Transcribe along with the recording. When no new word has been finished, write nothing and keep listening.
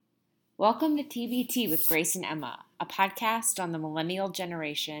Welcome to TBT with Grace and Emma, a podcast on the millennial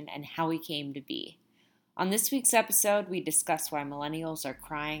generation and how we came to be. On this week's episode, we discuss why millennials are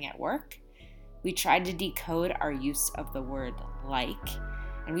crying at work. We tried to decode our use of the word like,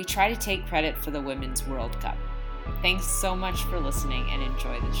 and we try to take credit for the Women's World Cup. Thanks so much for listening and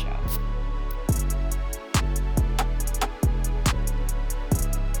enjoy the show.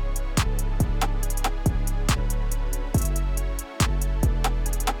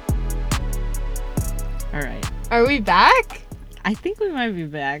 All right. Are we back? I think we might be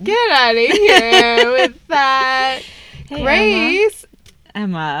back. Get out of here with that. Hey, Grace.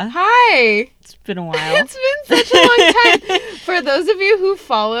 Emma. Hi. It's been a while. It's been such a long time. For those of you who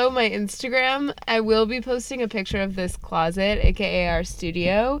follow my Instagram, I will be posting a picture of this closet, aka our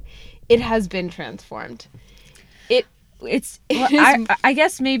studio. It has been transformed. I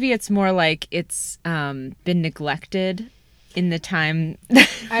guess maybe it's more like it's been neglected in the time.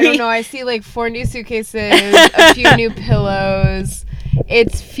 I don't know. I see like 4 new suitcases, a few new pillows.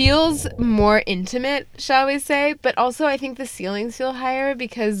 It feels more intimate, shall we say, but also I think the ceilings feel higher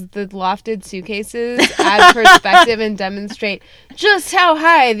because the lofted suitcases add perspective and demonstrate just how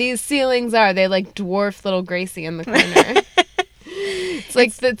high these ceilings are. They like dwarf little Gracie in the corner.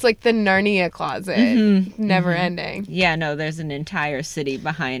 It's like the Narnia closet, never ending. Yeah, no, there's an entire city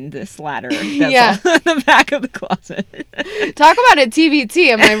behind this ladder that's on the back of the closet. Talk about a TBT,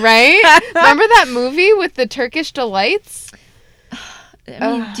 am I right? Remember that movie with the Turkish delights?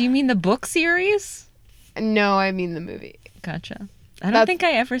 I mean, do you mean the book series? No, I mean the movie. Gotcha. I don't think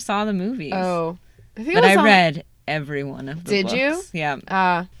I ever saw the movies. Oh. But I read every one of the books. Did you?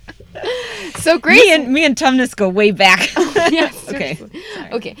 Yeah. So Grace, me and Tumnus go way back. Yes. Okay.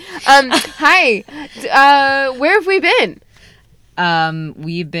 Sorry. Okay. Hi. Where have we been?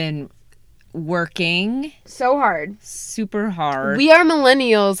 We've been working so hard. Super hard. We are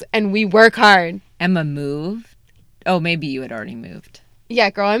millennials and we work hard. Emma moved. Oh, maybe you had already moved. Yeah,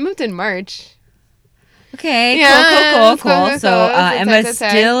 girl, I moved in March. Okay, yeah, cool. So Emma's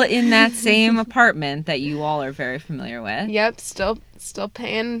still in that same apartment that you all are very familiar with. Yep, still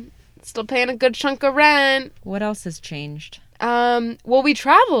paying a good chunk of rent. What else has changed? Well, we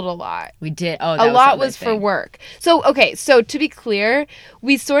traveled a lot. We did. Oh, a lot was for work. So, okay, so to be clear,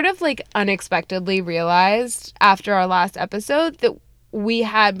 we sort of like unexpectedly realized after our last episode that we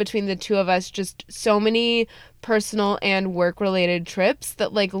had between the two of us just so many personal and work-related trips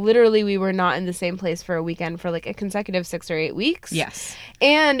that like literally we were not in the same place for a weekend for like a consecutive 6 or 8 weeks. Yes.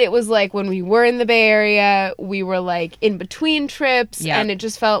 And it was like when we were in the Bay Area, we were like in between trips, and it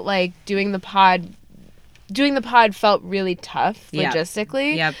just felt like doing the pod felt really tough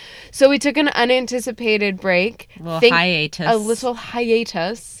logistically. Yep. So we took an unanticipated break. A little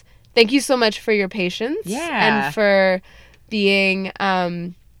hiatus. Thank you so much for your patience. Yeah. And for being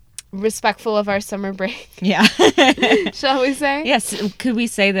respectful of our summer break. Yeah. Shall we say? Yes. Could we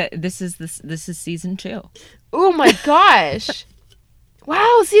say that this is season 2? Oh my gosh.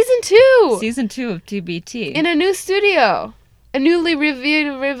 Wow, season 2. Season 2 of TBT. In a new studio. A newly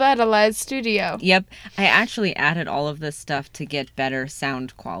revitalized studio. Yep. I actually added all of this stuff to get better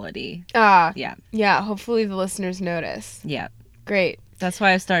sound quality. Yeah. Yeah, hopefully the listeners notice. Yeah. Great. That's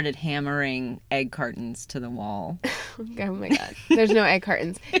why I started hammering egg cartons to the wall. Oh my God. There's no egg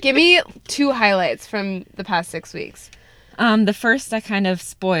cartons. Give me 2 highlights from the past 6 weeks. The first I kind of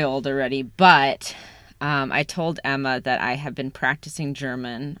spoiled already, but I told Emma that I have been practicing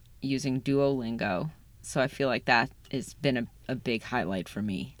German using Duolingo. So I feel like that has been a big highlight for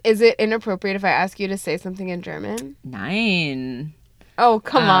me. Is it inappropriate if I ask you to say something in German? Nein. Oh,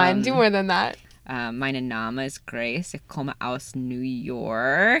 come on. Do more than that. Meine Name ist Grace. Ich komme aus New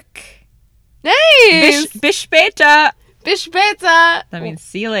York. Nice! Bis später. Bis später. That means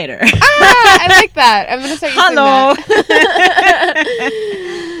see you later. I like that. I'm going to start using Hello. that.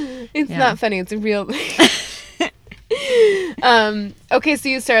 It's not funny. It's a real... Okay, so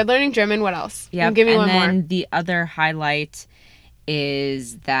you started learning German. What else? Yeah. Give me one more. And then the other highlight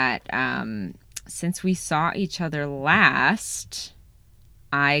is that since we saw each other last,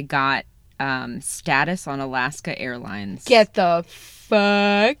 I got status on Alaska Airlines. Get the fuck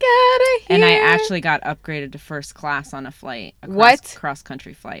out of here. And I actually got upgraded to first class on a flight.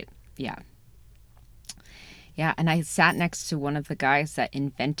 Cross-country flight. Yeah. Yeah, and I sat next to one of the guys that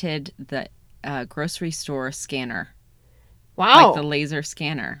invented the grocery store scanner. Wow. Like the laser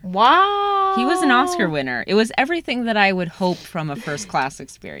scanner. Wow. He was an Oscar winner. It was everything that I would hope from a first class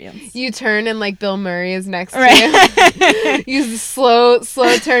experience. You turn and like Bill Murray is next to you. You slow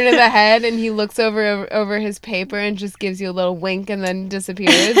turn of the head, and he looks over his paper and just gives you a little wink and then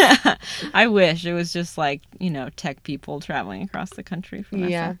disappears. I wish it was just like, tech people traveling across the country from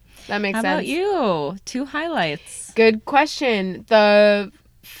Yeah, that makes sense. How about you? 2 highlights. Good question. The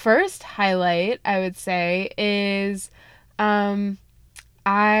first highlight I would say is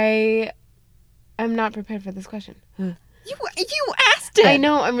I am not prepared for this question. You asked it. I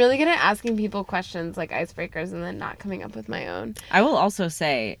know. I'm really good at asking people questions like icebreakers and then not coming up with my own. I will also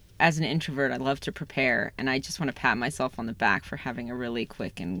say, as an introvert, I love to prepare, and I just want to pat myself on the back for having a really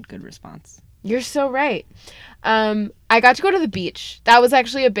quick and good response. You're so right. I got to go to the beach. That was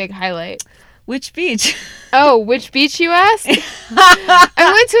actually a big highlight. Which beach? Oh, which beach you asked?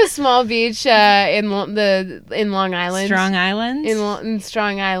 I went to a small beach in Long Island. Strong Island? In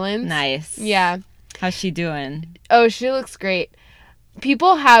Strong Island. Nice. Yeah. How's she doing? Oh, she looks great.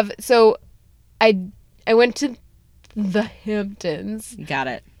 People have I went to the Hamptons. You got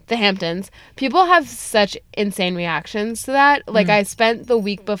it. The Hamptons. People have such insane reactions to that. Like, I spent the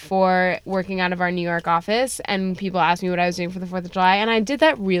week before working out of our New York office, and people asked me what I was doing for the 4th of July, and I did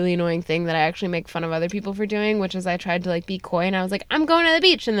that really annoying thing that I actually make fun of other people for doing, which is I tried to, like, be coy, and I was like, I'm going to the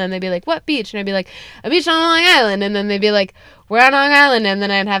beach, and then they'd be like, what beach? And I'd be like, a beach on Long Island, and then they'd be like, we're on Long Island, and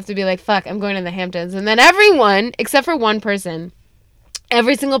then I'd have to be like, fuck, I'm going to the Hamptons, and then everyone, except for one person,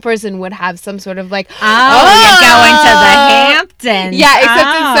 every single person would have some sort of like, you're going to the Hamptons. Yeah,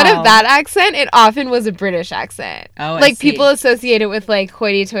 except instead of that accent, it often was a British accent. Oh, like, people associate it with like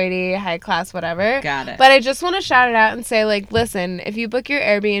hoity-toity, high class, whatever. Got it. But I just want to shout it out and say, like, listen, if you book your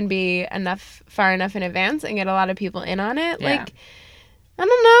Airbnb far enough in advance and get a lot of people in on it, like, I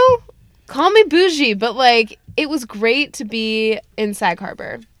don't know, call me bougie, but like, it was great to be in Sag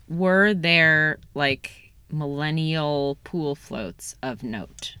Harbor. Were there like millennial pool floats of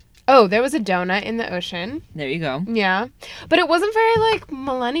note? Oh, there was a donut in the ocean. There you go. Yeah. But it wasn't very, like,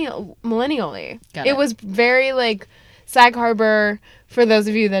 millennial-y. It was very, like, Sag Harbor, for those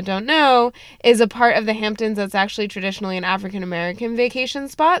of you that don't know, is a part of the Hamptons that's actually traditionally an African-American vacation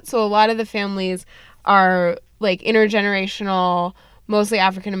spot. So a lot of the families are, like, intergenerational, mostly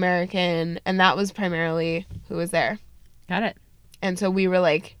African-American, and that was primarily who was there. Got it. And so we were,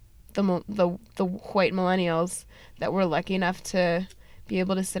 like, the white millennials that were lucky enough to be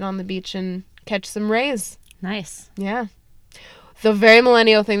able to sit on the beach and catch some rays. Nice. Yeah. The very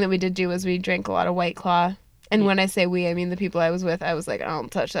millennial thing that we did do was we drank a lot of White Claw. And when I say we, I mean the people I was with. I was like, I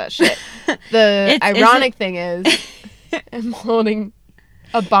don't touch that shit. The ironic thing is, I'm holding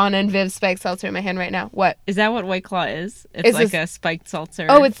a Bon and Viv spiked seltzer in my hand right now. What? Is that what White Claw is? It's like a spiked seltzer.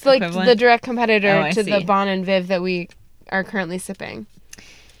 Oh, it's equivalent? like the direct competitor to see. the Bon and Viv that we are currently sipping.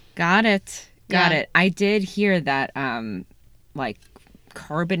 Got it. Got it. I did hear that, like,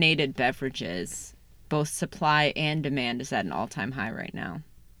 carbonated beverages, both supply and demand, is at an all-time high right now.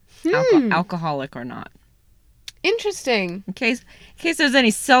 Alcoholic or not. Interesting. In case there's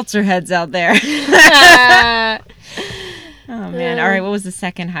any seltzer heads out there. Oh, man. All right, what was the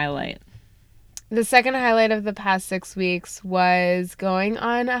second highlight? The second highlight of the past 6 weeks was going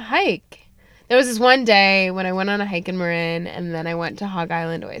on a hike. There was this one day when I went on a hike in Marin, and then I went to Hog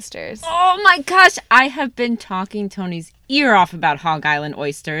Island oysters. Oh my gosh, I have been talking Tony's ear off about Hog Island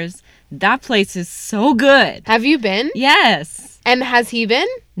oysters. That place is so good. Have you been? Yes. And has he been?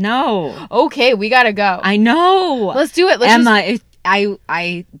 No. Okay, we gotta go. I know. Let's do it. Emma,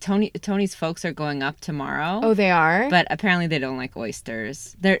 Tony's folks are going up tomorrow. Oh, they are? But apparently they don't like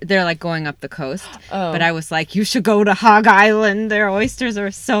oysters. They're like going up the coast. Oh. But I was like, you should go to Hog Island. Their oysters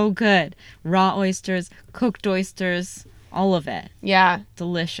are so good. Raw oysters, cooked oysters, all of it. Yeah.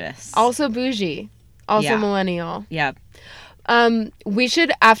 Delicious. Also bougie. Also millennial. Yeah. We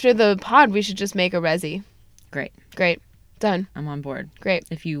should, after the pod, we should just make a resi. Great. Done. I'm on board. Great.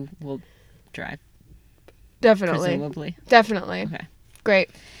 If you will drive. Definitely. Presumably. Definitely. Okay. Great.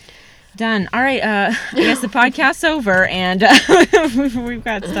 Done. All right. I guess the podcast's over, and we've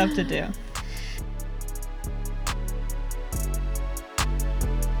got stuff to do.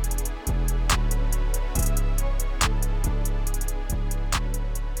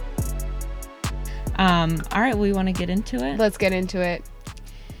 All right. We want to get into it? Let's get into it.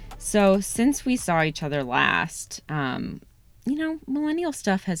 So since we saw each other last, millennial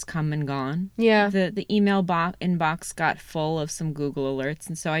stuff has come and gone. Yeah. The email inbox got full of some Google alerts,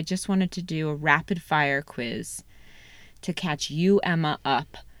 and so I just wanted to do a rapid fire quiz to catch you, Emma,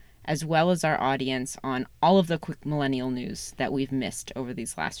 up, as well as our audience, on all of the quick millennial news that we've missed over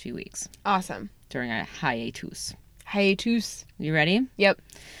these last few weeks. Awesome. During a hiatus. Hiatus. You ready? Yep.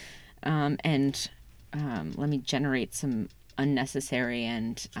 and let me generate some unnecessary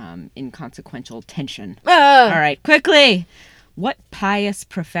and inconsequential tension. All right, quickly. What pious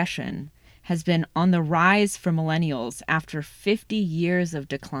profession has been on the rise for millennials after 50 years of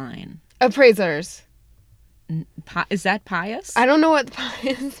decline? Appraisers. Is that pious? I don't know what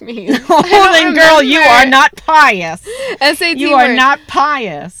pious means. Oh, then girl, you are not pious. SAT You are not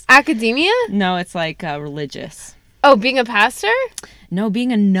pious. Academia? No, it's like religious. Oh, being a pastor? No,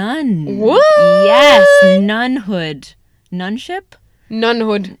 being a nun. What? Yes, nunhood. Nunship?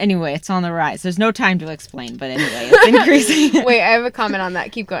 Nunhood. Anyway, it's on the rise. There's no time to explain, but anyway, it's increasing. Wait, I have a comment on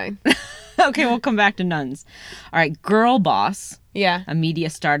that. Keep going. Okay, we'll come back to nuns. All right, Girl Boss, Yeah. a media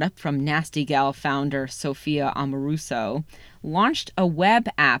startup from Nasty Gal founder Sophia Amoruso, launched a web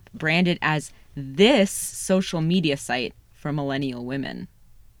app branded as this social media site for millennial women.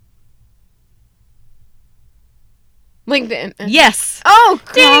 LinkedIn. Yes! Oh,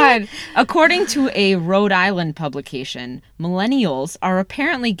 God. Ding! According to a Rhode Island publication, millennials are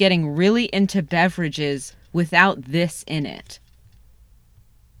apparently getting really into beverages without this in it.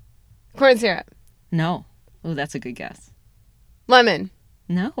 Corn syrup. No. Oh, that's a good guess. Lemon.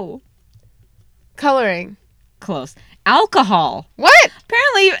 No. Coloring. Close. Alcohol. What?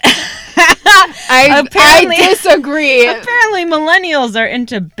 Apparently, I disagree. apparently millennials are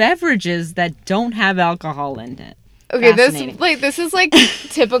into beverages that don't have alcohol in it. Okay, Fascinating. this is like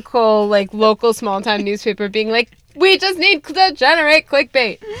typical like local small town newspaper being like, we just need to generate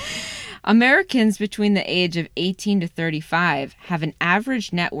clickbait. Americans between the age of 18 to 35 have an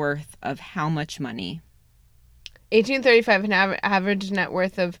average net worth of how much money? 1835, an average net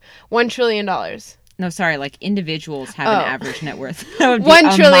worth of $1 trillion. No, sorry, like individuals have an average net worth. That would be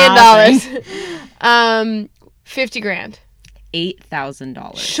 $1 trillion. amazing. 50 grand.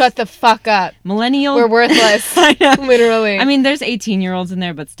 $8,000. Shut the fuck up. Millennial. We're worthless. I know. Literally. I mean, there's 18-year-olds in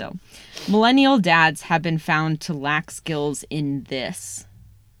there, but still. Millennial dads have been found to lack skills in this.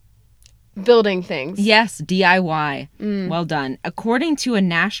 Building things. Yes, DIY. Well done. According to a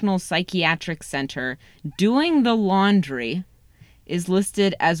National Psychiatric Center, doing the laundry is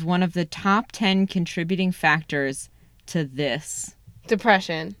listed as one of the top 10 contributing factors to this.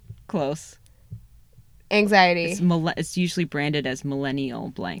 Depression. Close. Anxiety. It's usually branded as millennial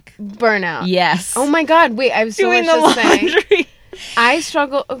blank. Burnout. Yes. Oh my God. Wait, I was so doing much the just saying. laundry. I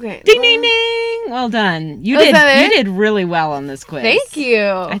struggle. Okay. Ding, ding, ding. Well done. You Was that it? did really well on this quiz. Thank you.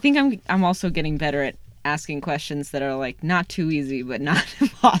 I think I'm also getting better at asking questions that are like not too easy but not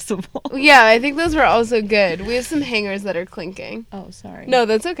impossible. Yeah, I think those were also good. We have some hangers that are clinking. Oh, sorry. No,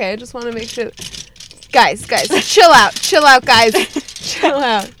 that's okay. I just want to make sure. Guys, chill out. Chill out, guys. Chill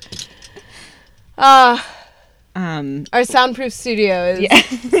out. Our soundproof studio is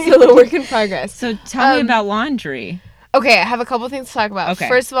still a work in progress. So tell me about laundry. Okay, I have a couple things to talk about. Okay.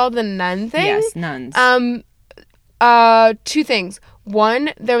 First of all, the nun thing. Yes, nuns. Two things.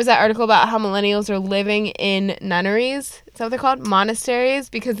 One, there was that article about how millennials are living in nunneries. Is that what they're called? Monasteries,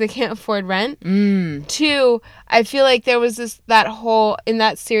 because they can't afford rent. Two, I feel like there was that whole, in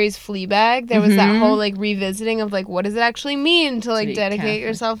that series Fleabag, there was that whole like revisiting of like, what does it actually mean to like be dedicate Catholic.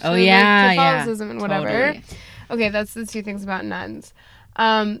 yourself to Catholicism and whatever. Totally. Okay, that's the two things about nuns.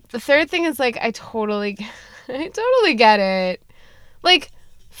 The third thing is like, I totally get it. Like,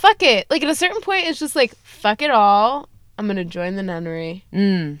 fuck it. Like, at a certain point, it's just like, fuck it all. I'm going to join the nunnery.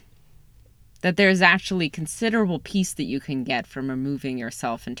 That there's actually considerable peace that you can get from removing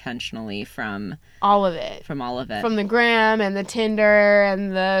yourself intentionally from all of it. From all of it. From the gram and the Tinder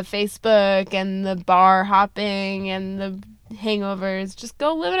and the Facebook and the bar hopping and the hangovers. Just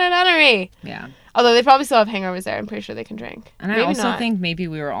go live in a nunnery. Yeah. Although they probably still have hangovers there. I'm pretty sure they can drink. And maybe I also not. think maybe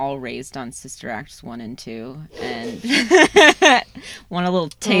we were all raised on Sister Acts 1 and 2 and want a little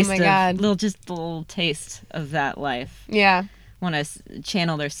taste God. just a little taste of that life. Yeah. Want to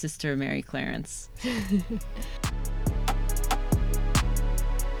channel their sister Mary Clarence.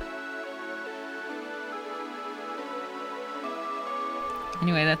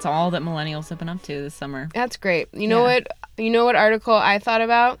 Anyway, that's all that millennials have been up to this summer. That's great. You know what? You know what article I thought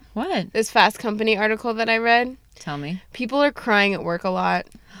about? What? This Fast Company article that I read. Tell me. People are crying at work a lot.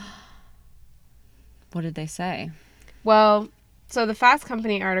 What did they say? Well, so the Fast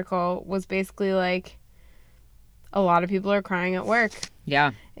Company article was basically like, a lot of people are crying at work.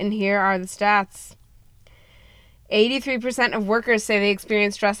 Yeah. And here are the stats. 83% of workers say they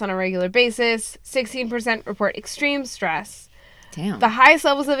experience stress on a regular basis. 16% report extreme stress. Damn. The highest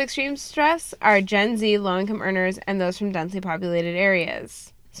levels of extreme stress are Gen Z, low-income earners, and those from densely populated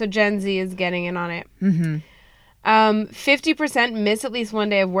areas. So Gen Z is getting in on it. 50% miss at least one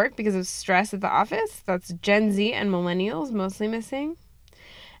day of work because of stress at the office. That's Gen Z and millennials mostly missing.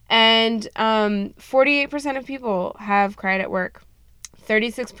 And 48% of people have cried at work.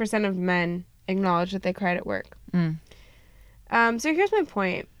 36% of men acknowledge that they cried at work. So here's my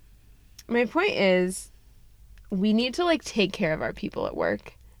point. My point is we need to, like, take care of our people at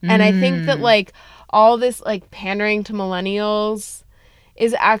work. And I think that, like, all this, like, pandering to millennials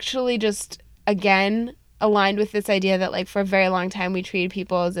is actually just, again, aligned with this idea that, like, for a very long time we treated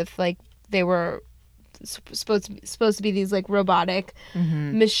people as if, like, they were supposed to be these, like, robotic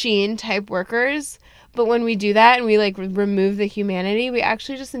machine type workers. But when we do that and we, like, remove the humanity, we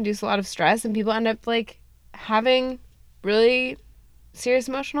actually just induce a lot of stress, and people end up, like, having really serious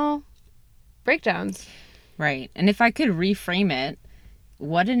emotional breakdowns. Right. And if I could reframe it,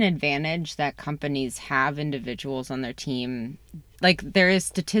 what an advantage that companies have individuals on their team. Like, there is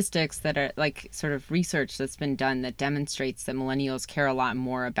statistics that are, like, sort of research that's been done that demonstrates that millennials care a lot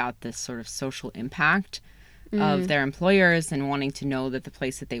more about this sort of social impact of their employers and wanting to know that the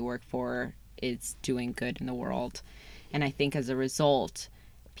place that they work for is doing good in the world. And I think as a result,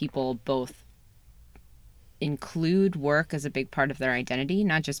 people both include work as a big part of their identity,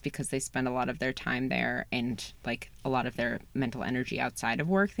 not just because they spend a lot of their time there and, like, a lot of their mental energy outside of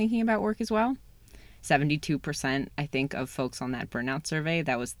work thinking about work as well. 72%, I think, of folks on that burnout survey,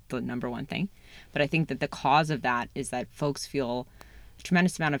 that was the number one thing. But I think that the cause of that is that folks feel a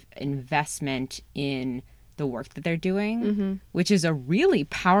tremendous amount of investment in the work that they're doing, which is a really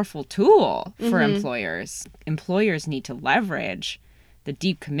powerful tool for employers. Employers need to leverage the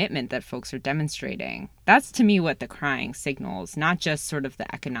deep commitment that folks are demonstrating. That's, to me, what the crying signals, not just sort of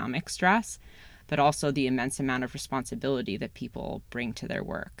the economic stress, but also the immense amount of responsibility that people bring to their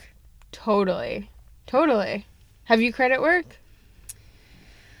work. Totally. Have you cried at work?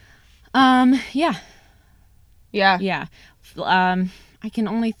 Yeah. I can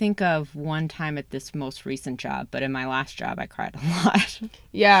only think of one time at this most recent job, but in my last job, I cried a lot.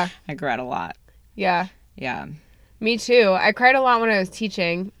 Yeah. I cried a lot. Yeah. Yeah. Me too. I cried a lot when I was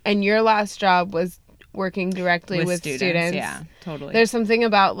teaching, and your last job was working directly with students. Yeah, totally. There's something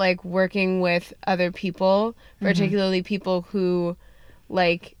about, like, working with other people, particularly people who,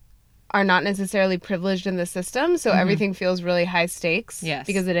 like, are not necessarily privileged in the system, so everything feels really high stakes. Yes.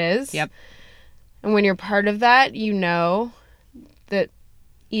 Because it is. Yep. And when you're part of that, you know that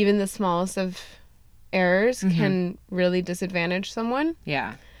even the smallest of errors can really disadvantage someone.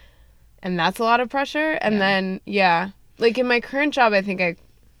 Yeah. And that's a lot of pressure. And then, like, in my current job, I think I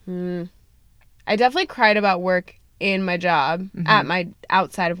definitely cried about work in my job, at my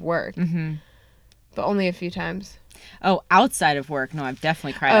outside of work, but only a few times. Oh, outside of work? No, I've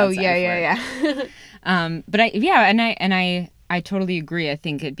definitely cried outside of work. But I totally agree. I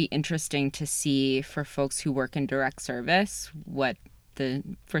think it'd be interesting to see for folks who work in direct service what the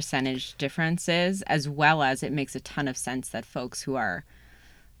percentage difference is, as well as it makes a ton of sense that folks who are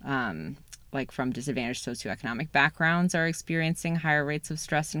like from disadvantaged socioeconomic backgrounds are experiencing higher rates of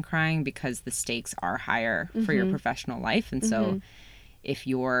stress and crying because the stakes are higher for your professional life. And so if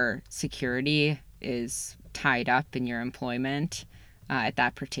your security is tied up in your employment at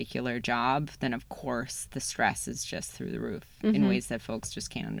that particular job, then of course the stress is just through the roof in ways that folks just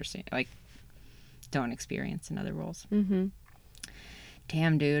can't understand, like don't experience in other roles.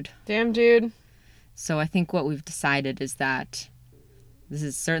 Damn, dude. So I think what we've decided is that this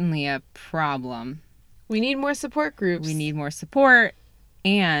is certainly a problem. We need more support groups. We need more support,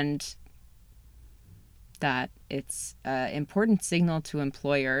 and that it's an important signal to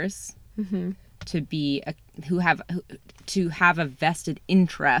employers to be who have a vested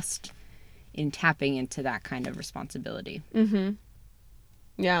interest in tapping into that kind of responsibility.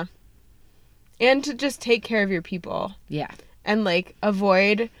 Yeah. And to just take care of your people. Yeah. And, like,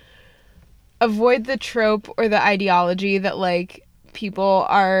 avoid the trope or the ideology that, like, people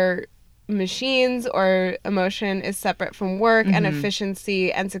are machines or emotion is separate from work and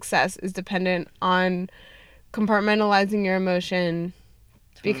efficiency and success is dependent on compartmentalizing your emotion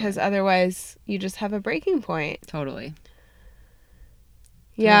because otherwise you just have a breaking point. Totally.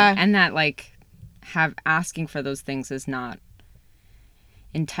 Yeah. And that, like, asking for those things is not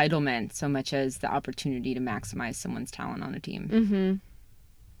entitlement so much as the opportunity to maximize someone's talent on a team.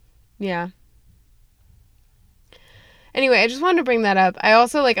 Yeah. Anyway, I just wanted to bring that up. I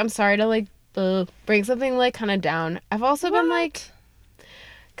also, like, I'm sorry to, like, bring something, like, kind of down. I've also been, like,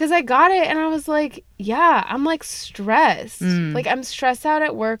 because I got it and I was like, yeah, I'm, like, stressed. Like, I'm stressed out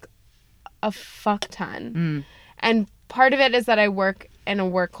at work a fuck ton. And part of it is that I work in a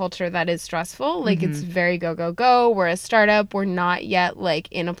work culture that is stressful. Like, it's very go, go, go. We're a startup. We're not yet,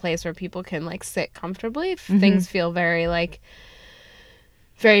 like, in a place where people can, like, sit comfortably. Things feel very, like,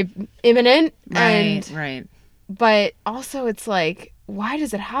 very imminent. Right. But also it's like why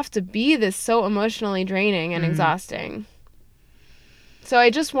does it have to be this so emotionally draining and exhausting? So I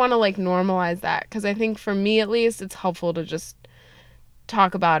just want to like normalize that, because I think for me at least it's helpful to just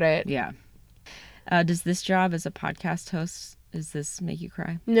talk about it. Yeah. Does this job as a podcast host, does this make you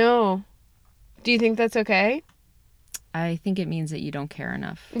cry? No. Do you think that's okay? I think it means that you don't care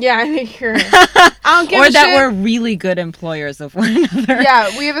enough. Yeah, I think you're... I don't give or a that shit. we're really good employers of one another.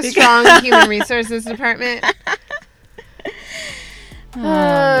 Yeah, we have a strong human resources department. Oh,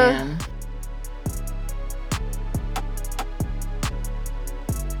 man.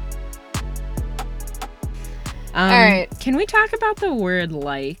 All right. Can we talk about the word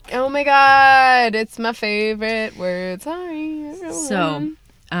like? Oh my god, it's my favorite word. Sorry, everyone.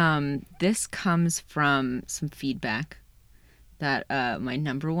 So, this comes from some feedback that my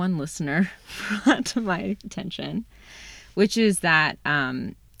number one listener brought to my attention, which is that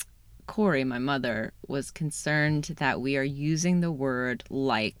Corey, my mother, was concerned that we are using the word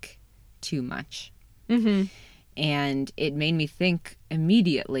like too much. Mm-hmm. And it made me think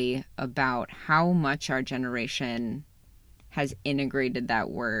immediately about how much our generation has integrated that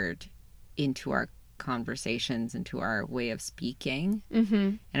word into our conversations, into our way of speaking.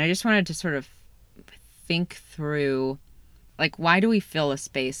 Mm-hmm. And I just wanted to sort of think through, like, why do we fill a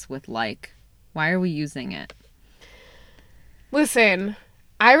space with like? Why are we using it? Listen,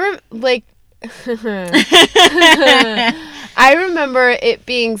 I remember it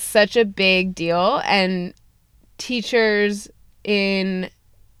being such a big deal, and teachers in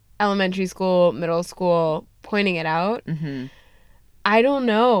elementary school, middle school, pointing it out. Mm-hmm. I don't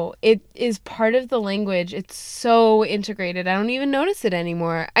know. It is part of the language. It's so integrated. I don't even notice it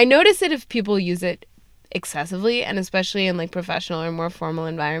anymore. I notice it if people use it excessively, and especially in like professional or more formal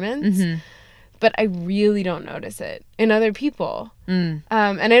environments. Mm-hmm. But I really don't notice it in other people. Mm.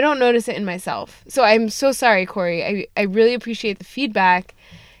 And I don't notice it in myself. So I'm so sorry, Corey. I really appreciate the feedback.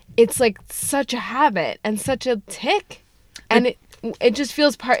 It's like such a habit and such a tick. And it just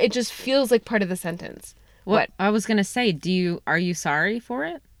feels like part of the sentence. What I was going to say, are you sorry for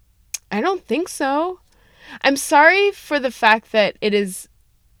it? I don't think so. I'm sorry for the fact that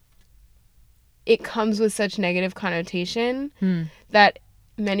it comes with such negative connotation that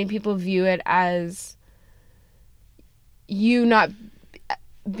many people view it as you not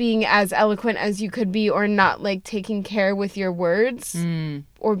being as eloquent as you could be, or not like taking care with your words,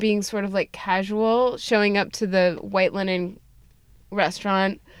 or being sort of like casual, showing up to the white linen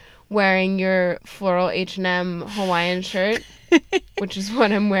restaurant wearing your floral H&M Hawaiian shirt, which is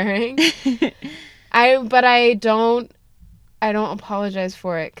what I'm wearing. But I don't apologize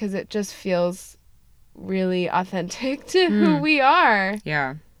for it, because it just feels really authentic to who we are.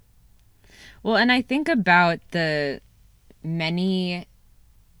 Yeah. Well, and I think about the many,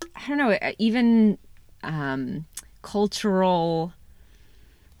 I don't know, even cultural,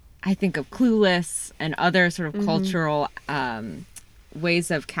 I think of Clueless and other sort of cultural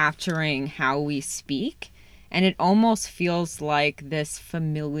ways of capturing how we speak. And it almost feels like this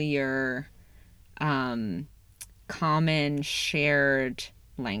familiar, common, shared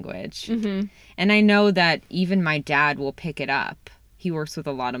language. Mm-hmm. And I know that even my dad will pick it up. He works with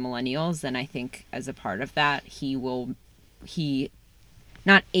a lot of millennials, and I think as a part of that, he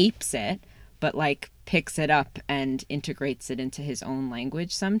not apes it, but like picks it up and integrates it into his own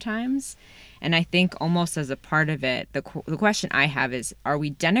language sometimes. And I think almost as a part of it, the question I have is, are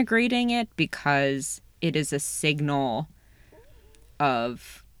we denigrating it because it is a signal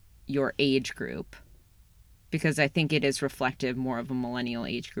of your age group? Because I think it is reflective more of a millennial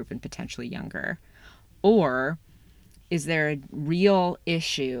age group and potentially younger. Or is there a real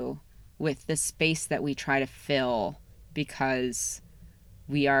issue with the space that we try to fill because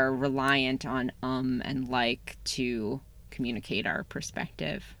we are reliant on and like to communicate our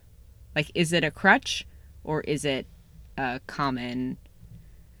perspective? Like, is it a crutch, or is it a common,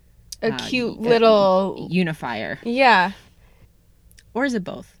 cute little unifier? Yeah. Or is it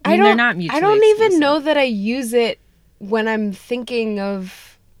both? They're not mutually I don't exclusive. even know that I use it when I'm thinking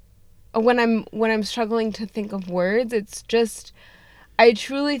of, when I'm struggling to think of words. It's just, I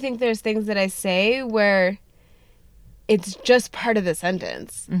truly think there's things that I say where it's just part of the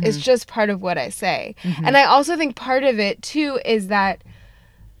sentence. Mm-hmm. It's just part of what I say. Mm-hmm. And I also think part of it too is that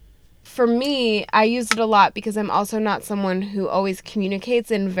for me, I use it a lot because I'm also not someone who always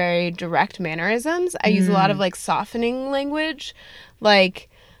communicates in very direct mannerisms. I use a lot of like softening language. Like,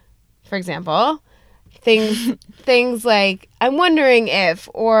 for example, things like, I'm wondering if,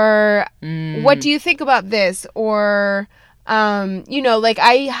 or what do you think about this? Or, like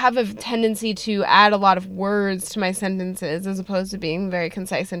I have a tendency to add a lot of words to my sentences as opposed to being very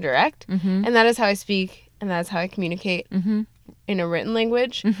concise and direct. Mm-hmm. And that is how I speak, and that is how I communicate. Mm-hmm. in a written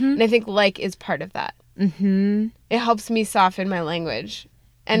language. Mm-hmm. And I think like is part of that. Mm-hmm. It helps me soften my language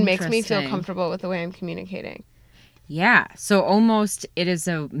and makes me feel Interesting. comfortable with the way I'm communicating. Yeah. So almost it is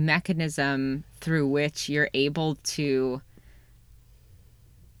a mechanism through which you're able to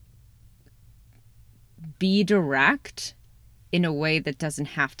be direct in a way that doesn't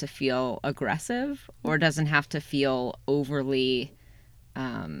have to feel aggressive or doesn't have to feel overly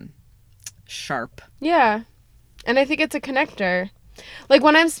sharp. Yeah. And I think it's a connector. Like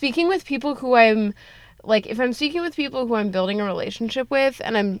when I'm speaking with people who I'm like if I'm speaking with people who I'm building a relationship with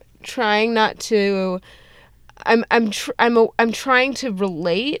and I'm trying not to I'm trying to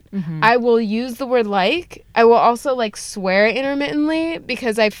relate, I will use the word like. I will also like swear intermittently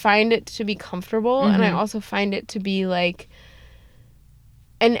because I find it to be comfortable and I also find it to be like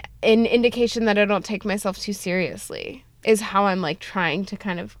an indication that I don't take myself too seriously is how I'm like trying to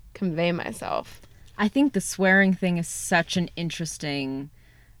kind of convey myself. I think the swearing thing is such an interesting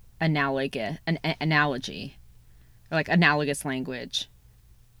analogy, or like analogous language,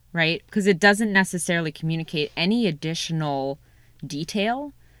 right? Because it doesn't necessarily communicate any additional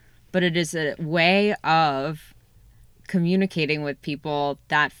detail, but it is a way of communicating with people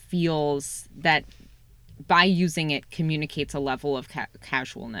that feels that by using it communicates a level of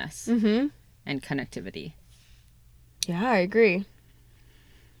casualness and connectivity. Yeah, I agree.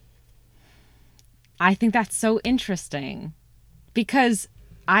 I think that's so interesting because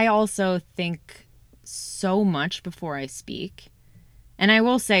I also think so much before I speak. And I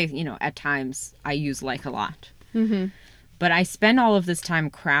will say, you know, at times I use like a lot. But I spend all of this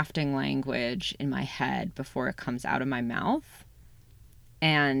time crafting language in my head before it comes out of my mouth.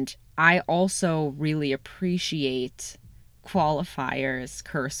 And I also really appreciate qualifiers,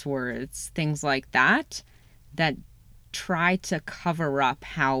 curse words, things like that, that try to cover up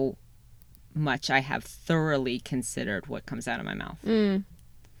how much I have thoroughly considered what comes out of my mouth.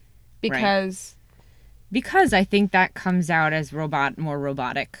 Because Because I think that comes out as more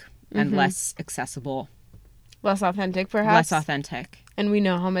robotic and less accessible. less authentic, perhaps. Less authentic. And we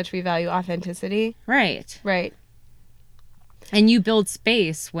know how much we value authenticity. Right. Right. And you build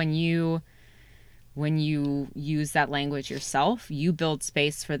space when you use that language yourself. You build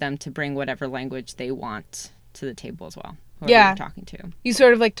space for them to bring whatever language they want to the table as well. Whoever Yeah. you're talking to. You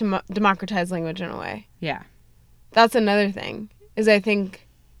sort of like to democratize language in a way. Yeah. That's another thing, is I think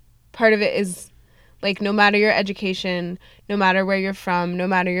part of it is like no matter your education, no matter where you're from, no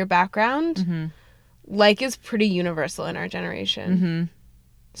matter your background, like is pretty universal in our generation.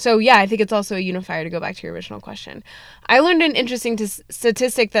 So yeah, I think it's also a unifier to go back to your original question. I learned an interesting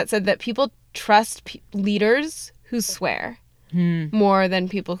statistic that said that people trust leaders who swear more than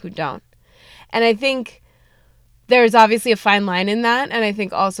people who don't. And I think there's obviously a fine line in that. And I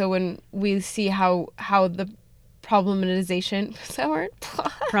think also when we see how the problematization, is that word?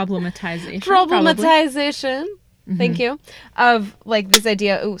 Problematization. Problematization. Thank you. Of like this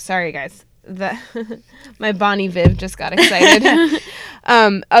idea. Oh, sorry guys. My Bonnie Viv just got excited.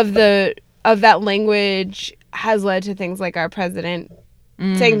 Of that language has led to things like our president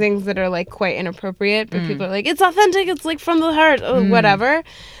saying things that are like quite inappropriate, but people are like, it's authentic, it's like from the heart, whatever.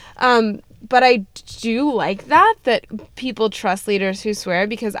 But I do like that people trust leaders who swear,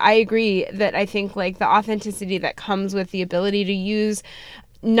 because I agree that I think like the authenticity that comes with the ability to use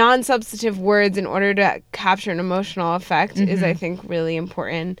non-substantive words in order to capture an emotional effect is, I think, really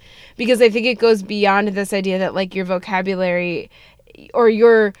important, because I think it goes beyond this idea that like your vocabulary or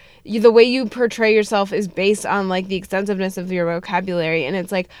the way you portray yourself is based on like the extensiveness of your vocabulary. And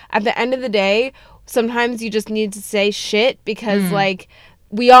it's like at the end of the day, sometimes you just need to say shit because like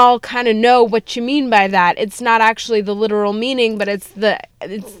we all kind of know what you mean by that. It's not actually the literal meaning, but it's the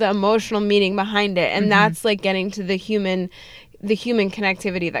emotional meaning behind it. And that's like getting to the human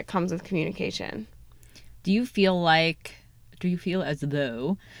connectivity that comes with communication. Do you feel as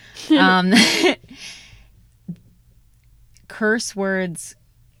though curse words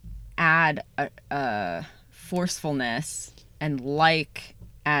add a forcefulness and like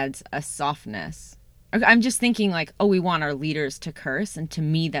adds a softness? I'm just thinking like, oh, we want our leaders to curse, and to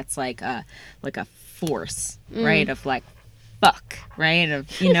me that's like a force, right? Of like fuck, right?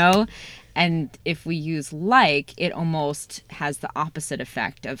 Of, you know. And if we use like, it almost has the opposite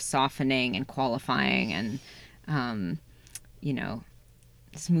effect of softening and qualifying and,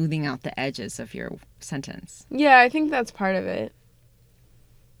 smoothing out the edges of your sentence. Yeah, I think that's part of it.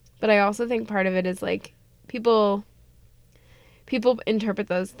 But I also think part of it is like people interpret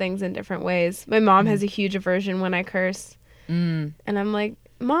those things in different ways. My mom has a huge aversion when I curse. And I'm like,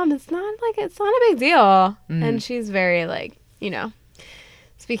 Mom, it's not a big deal. And she's very like,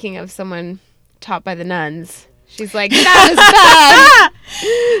 speaking of someone taught by the nuns, She's like, that is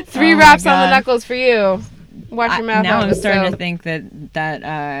bad. 3 Oh my raps on the God. knuckles for you. Watch your mouth. Now out I'm with starting soap. to think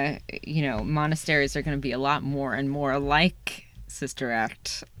that monasteries are going to be a lot more like Sister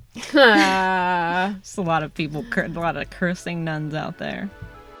Act. There's a lot of people, a lot of cursing nuns out there.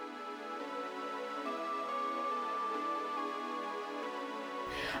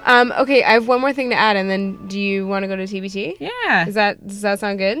 Okay, I have one more thing to add, and then do you want to go to TBT? Yeah. Does that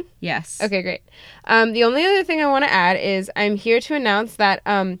sound good? Yes. Okay, great. The only other thing I want to add is I'm here to announce that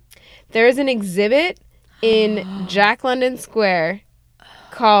there is an exhibit in Jack London Square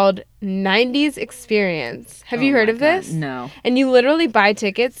called 90s Experience. Have you heard of this? No. And you literally buy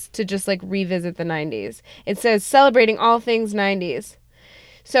tickets to just like revisit the 90s. It says celebrating all things 90s.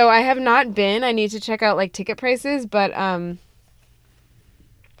 So I have not been. I need to check out like ticket prices, but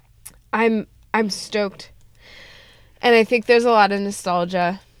I'm stoked. And I think there's a lot of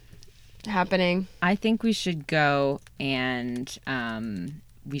nostalgia happening. I think we should go and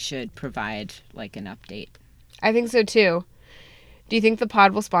we should provide like an update. I think so too. Do you think the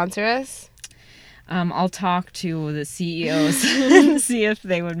pod will sponsor us? I'll talk to the CEOs and see if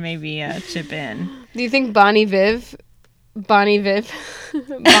they would maybe chip in. Do you think Bon and Viv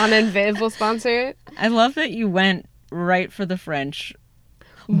will sponsor it? I love that you went right for the French.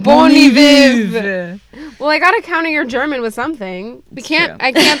 Bon et Viv. Well, I gotta counter your German with something. I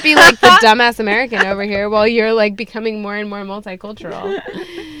can't be like the dumbass American over here while you're like becoming more and more multicultural.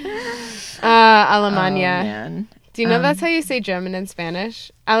 Alemania. Oh, man. Do you know that's how you say German in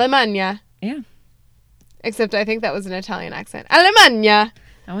Spanish? Alemania. Yeah. Except I think that was an Italian accent. Alemania.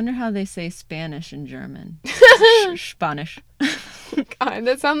 I wonder how they say Spanish in German. Spanish. God,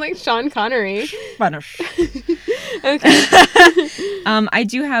 that sounds like Sean Connery. Spanish. Okay. I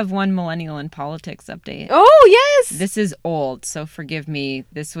do have one millennial in politics update. Oh, yes. This is old, so forgive me.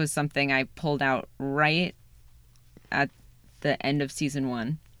 This was something I pulled out right at the end of season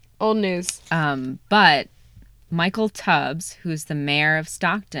 1. Old news. But Michael Tubbs, who's the mayor of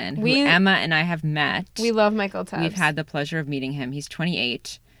Stockton, who Emma and I have met. We love Michael Tubbs. We've had the pleasure of meeting him. He's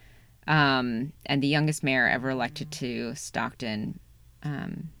 28, and the youngest mayor ever elected to Stockton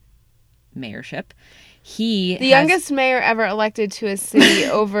mayorship. The youngest mayor ever elected to a city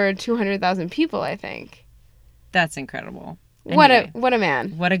over 200,000 people, I think. That's incredible. Anyway, what a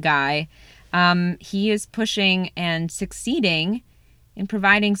man. What a guy. He is pushing and succeeding in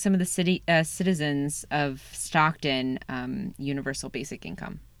providing some of the citizens of Stockton universal basic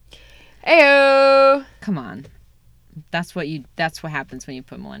income. Ayo. Come on. That's what happens when you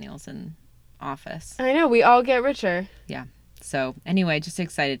put millennials in office. I know, we all get richer. Yeah. So anyway, just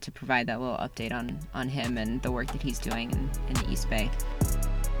excited to provide that little update on him and the work that he's doing in the East Bay.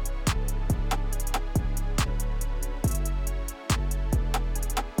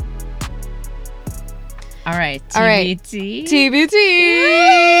 All right, TBT. TBT.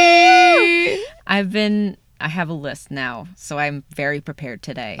 I have a list now, so I'm very prepared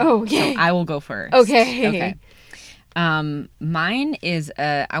today. Oh, yay. So I will go first. Okay. Mine is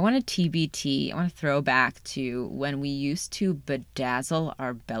I want a TBT. I want to throw back to when we used to bedazzle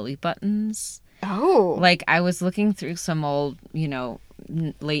our belly buttons. Oh. Like I was looking through some old,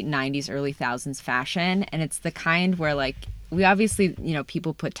 late 90s, early 2000s fashion, and it's the kind where like we obviously,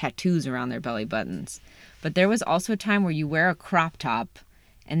 people put tattoos around their belly buttons. But there was also a time where you wear a crop top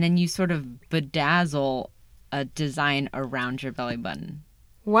and then you sort of bedazzle a design around your belly button.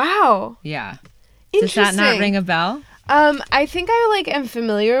 Wow. Yeah. Interesting. Does that not ring a bell? I think I am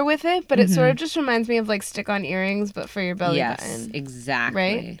familiar with it, but it sort of just reminds me of like stick-on earrings, but for your belly button. Yes, exactly.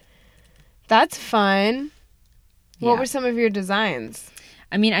 Right? That's fun. Yeah. What were some of your designs?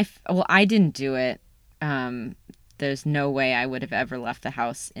 I mean, I didn't do it. There's no way I would have ever left the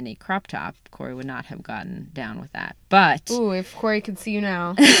house in a crop top. Corey would not have gotten down with that. But ooh, if Corey could see you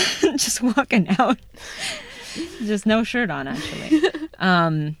now. Just walking out. Just no shirt on, actually.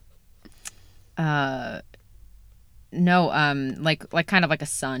 Like kind of like a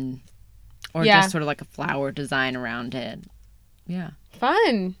sun. Or just sort of like a flower design around it. Yeah.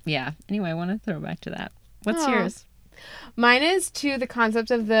 Fun. Yeah. Anyway, I want to throw back to that. What's yours? Mine is to the concept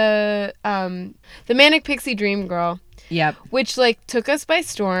of the Manic Pixie Dream Girl. Yep. Which like took us by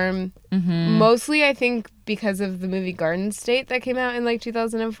storm. Mm-hmm. Mostly, I think, because of the movie Garden State that came out in like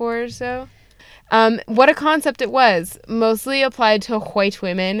 2004 or so. What a concept it was. Mostly applied to white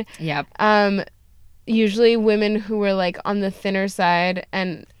women. Yep. Usually women who were like on the thinner side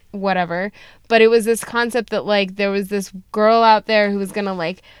and whatever. But it was this concept that like there was this girl out there who was gonna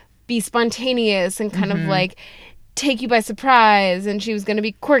like be spontaneous and kind of like take you by surprise, and she was going to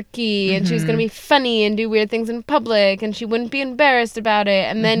be quirky, and she was going to be funny and do weird things in public, and she wouldn't be embarrassed about it.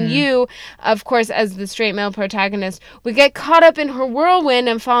 And then you, of course, as the straight male protagonist, would get caught up in her whirlwind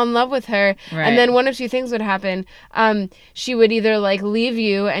and fall in love with her. Right. And then one of two things would happen. She would either like leave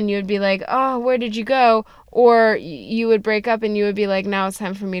you and you would be like, oh, where did you go? Or you would break up and you would be like, now it's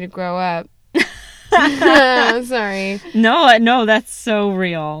time for me to grow up. Sorry. No, that's so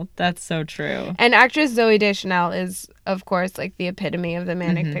real. That's so true. And actress Zooey Deschanel is, of course, like the epitome of the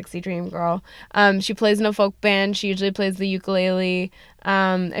manic pixie dream girl. She plays in a folk band. She usually plays the ukulele.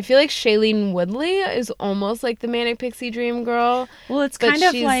 I feel like Shailene Woodley is almost like the manic pixie dream girl. Well, it's kind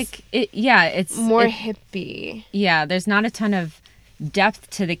of like it's more hippie. Yeah, there's not a ton of depth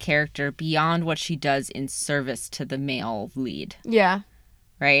to the character beyond what she does in service to the male lead. Yeah.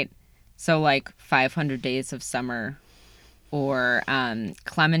 Right? So, like, 500 Days of Summer, or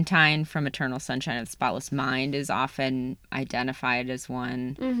Clementine from Eternal Sunshine of the Spotless Mind is often identified as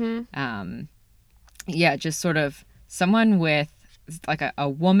one. Yeah, just sort of someone with, like, a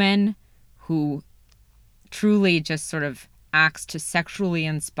woman who truly just sort of acts to sexually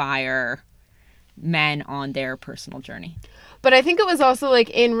inspire men on their personal journey. But I think it was also, like,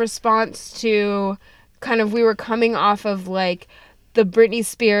 in response to kind of, we were coming off of, like, the Britney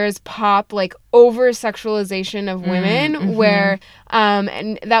Spears pop, like, over-sexualization of women, where,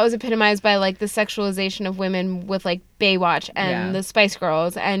 and that was epitomized by, like, the sexualization of women with, like, Baywatch and the Spice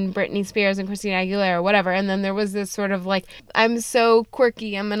Girls and Britney Spears and Christina Aguilera, whatever. And then there was this sort of, like, I'm so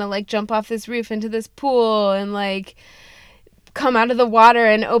quirky, I'm gonna, like, jump off this roof into this pool and, like, come out of the water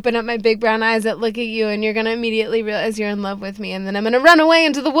and open up my big brown eyes that look at you, and you're going to immediately realize you're in love with me, and then I'm going to run away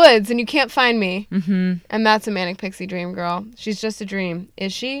into the woods and you can't find me. And that's a manic pixie dream girl. She's just a dream.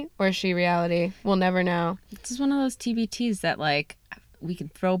 Is she, or is she reality? We'll never know. This is one of those TBTs that, like, we can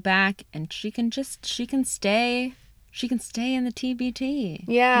throw back and she can stay in the TBT.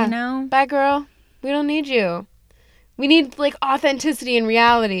 Yeah. You know? Bye, girl. We don't need you. We need, like, authenticity and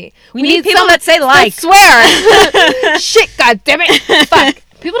reality. We need people that say like. Swear. Shit, goddammit. Fuck.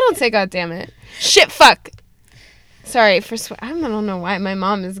 People don't say goddammit. Shit, fuck. Sorry for swear. I don't know why my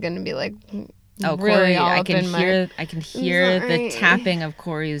mom is going to be, like, oh, really Corey, all I up can in hear Sorry. the tapping of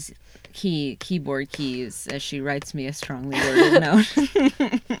Corey's keyboard keys as she writes me a strongly worded note.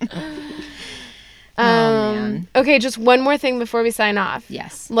 Oh, man. Okay, just one more thing before we sign off.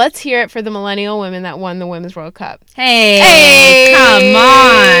 Yes. Let's hear it for the millennial women that won the Women's World Cup. Hey, come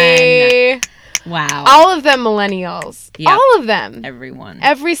on. Wow. All of them millennials. Yep. All of them. Everyone.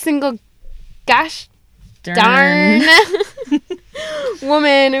 Every single gosh darn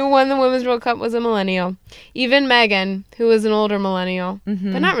woman who won the Women's World Cup was a millennial. Even Megan, who was an older millennial.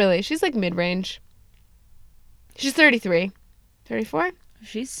 But not really. She's like mid-range. She's 33. 34?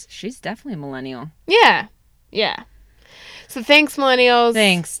 She's definitely a millennial. Yeah. Yeah. So thanks, millennials.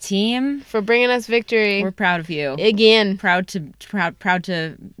 Thanks, team, for bringing us victory. We're proud of you. Again. Proud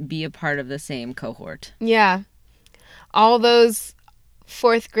to be a part of the same cohort. Yeah. All those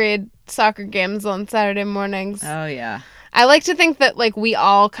 4th grade soccer games on Saturday mornings. Oh, yeah. I like to think that, like, we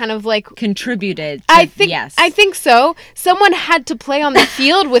all kind of, like... contributed. Yes. I think so. Someone had to play on the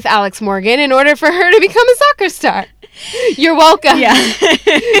field with Alex Morgan in order for her to become a soccer star. You're welcome. Yeah.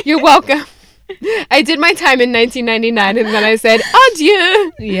 You're welcome. I did my time in 1999, and then I said,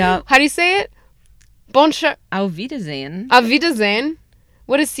 adieu. Yeah. How do you say it? Bonjour. Auf Wiedersehen. Auf Wiedersehen.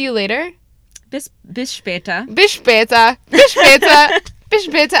 What is see you later? Bis später. Bis später. Bis später. Bis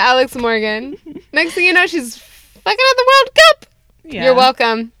später, Alex Morgan. Next thing you know, she's fucking at the World Cup. Yeah. You're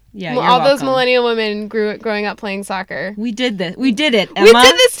welcome. Yeah, all those millennial women growing up playing soccer. We did this. We did it, Emma. We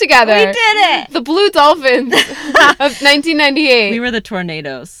did this together. We did it. The Blue Dolphins of 1998. We were the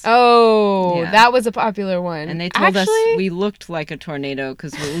Tornadoes. Oh, yeah. That was a popular one. And they told us we looked like a tornado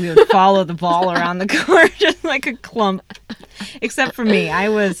because we would follow the ball around the court just like a clump. Except for me. I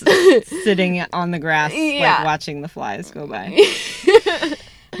was sitting on the grass like watching the flies go by.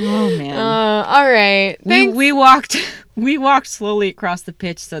 Oh, man. All right. Thanks. We walked slowly across the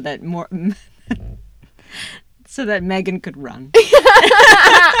pitch so that Megan could run.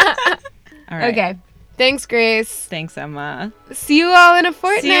 All right. Okay. Thanks, Grace. Thanks, Emma. See you all in a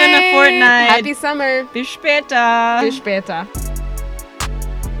fortnight. See you in a fortnight. Happy summer. Bis später. Bis später.